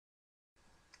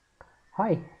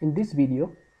Hi, in this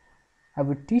video, I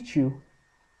will teach you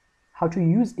how to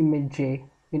use ImageJ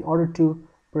in order to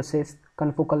process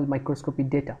confocal microscopy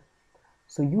data.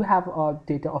 So you have a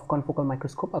data of confocal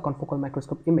microscope, a confocal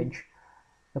microscope image.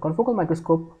 The confocal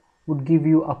microscope would give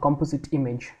you a composite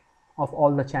image of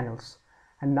all the channels.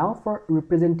 And now for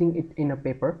representing it in a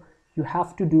paper, you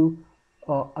have to do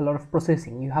a lot of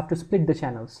processing. You have to split the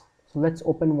channels. So let's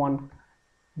open one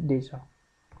data.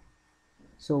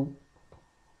 So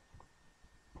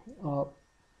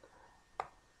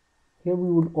here we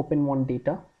would open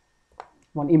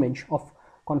one image of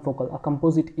confocal, a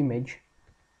composite image.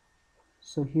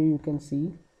 So here you can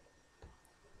see,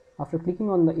 after clicking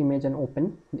on the image and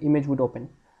open, the image would open.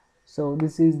 So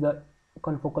this is the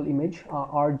confocal image,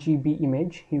 RGB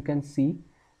image. You can see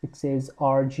it says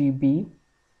RGB,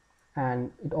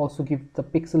 and it also gives the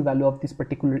pixel value of this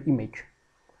particular image.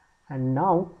 And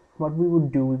now what we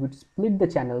would do, we would split the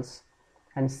channels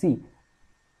and see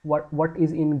what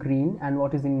is in green and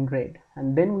what is in red,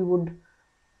 and then we would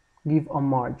give a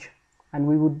merge, and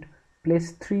we would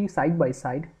place three side by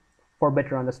side for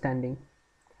better understanding.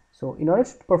 So in order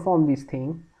to perform this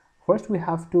thing, first we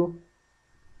have to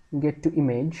get to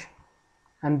image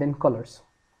and then colors.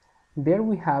 There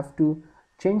we have to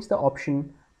change the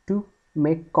option to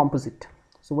make composite.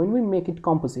 So when we make it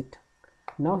composite,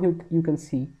 now you can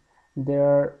see there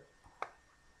are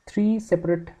three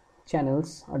separate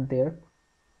channels are there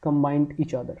combined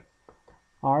each other,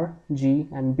 R, G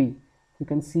and B. You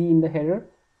can see in the header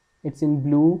it's in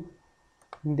blue,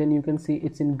 then you can see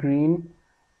it's in green,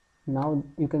 now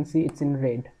you can see it's in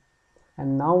red.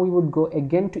 And now we would go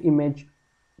again to image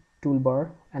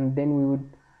toolbar, and then we would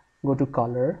go to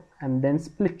color and then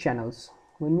split channels.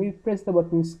 When we press the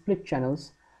button split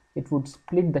channels, it would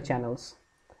split the channels.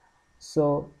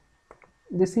 So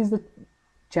this is the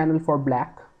channel for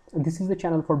black, this is the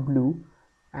channel for blue,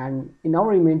 and in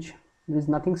our image there is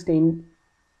nothing stained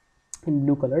in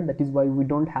blue color. That is why we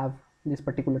don't have this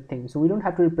particular thing, so we don't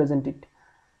have to represent it,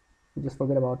 just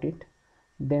forget about it.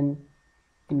 Then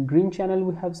in green channel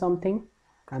we have something,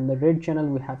 and the red channel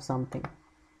we have something,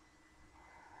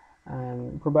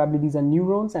 and probably these are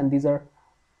neurons, and these are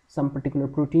some particular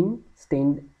protein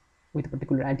stained with a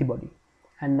particular antibody.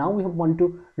 And now we want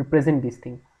to represent this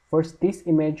thing, first this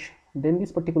image, then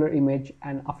this particular image,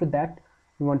 and after that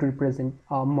we want to represent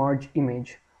a merge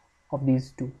image of these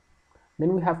two.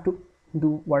 Then we have to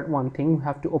do one thing, we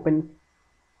have to open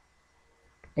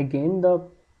again the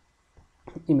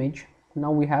image. Now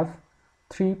we have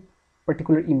three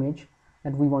particular image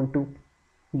that we want to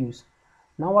use.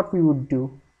 Now what we would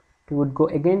do, we would go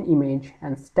again image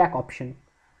and stack option,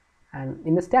 and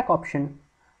in the stack option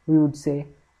we would say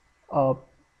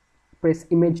press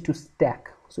image to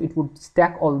stack, so it would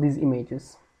stack all these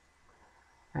images,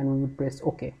 and we would press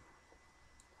OK.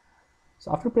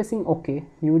 So after pressing OK,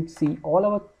 you would see all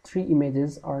our three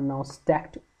images are now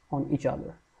stacked on each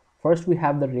other. First we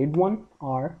have the red one,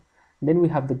 R, then we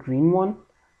have the green one,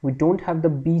 we don't have the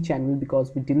B channel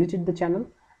because we deleted the channel,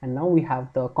 and now we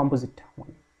have the composite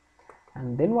one.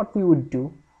 And then what we would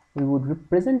do, we would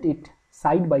represent it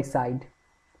side by side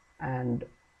and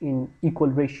in equal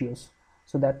ratios,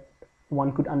 so that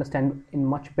one could understand in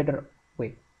much better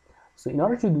way. So in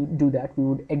order to do that, we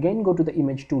would again go to the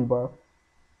image toolbar,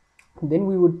 then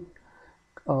we would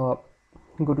go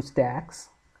to stacks,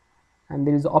 and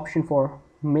there is an option for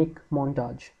make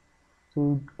montage. So we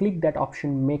would click that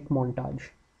option, make montage,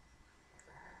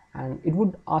 and it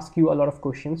would ask you a lot of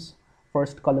questions.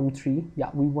 First, column 3, yeah,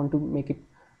 we want to make it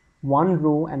 1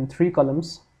 row and 3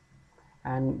 columns,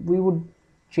 and we would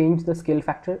change the scale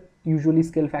factor. Usually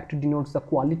scale factor denotes the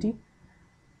quality.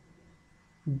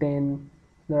 Then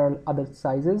there are other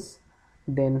sizes,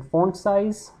 then font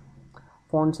size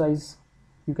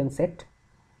you can set,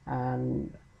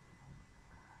 and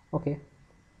okay,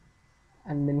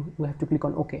 and then we have to click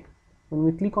on OK. When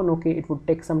we click on OK, it would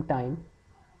take some time.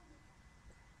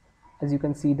 As you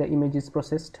can see, the image is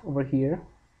processed over here,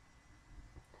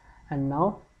 and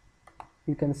now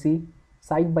you can see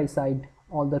side by side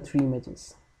all the three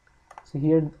images. So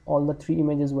here all the three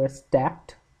images were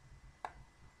stacked,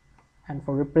 and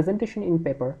for representation in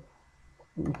paper,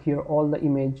 here all the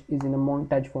image is in a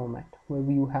montage format, where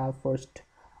you have first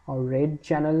a red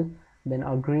channel, then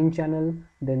a green channel,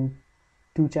 then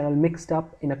two channel mixed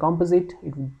up in a composite,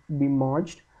 it would be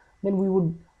merged. Then we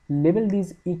would label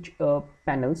these each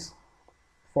panels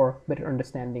for better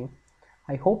understanding.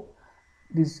 I hope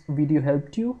this video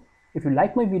helped you. If you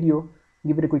like my video,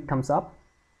 give it a quick thumbs up.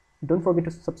 Don't forget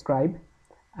to subscribe,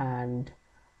 and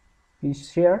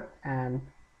please share and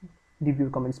leave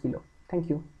your comments below. Thank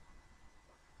you.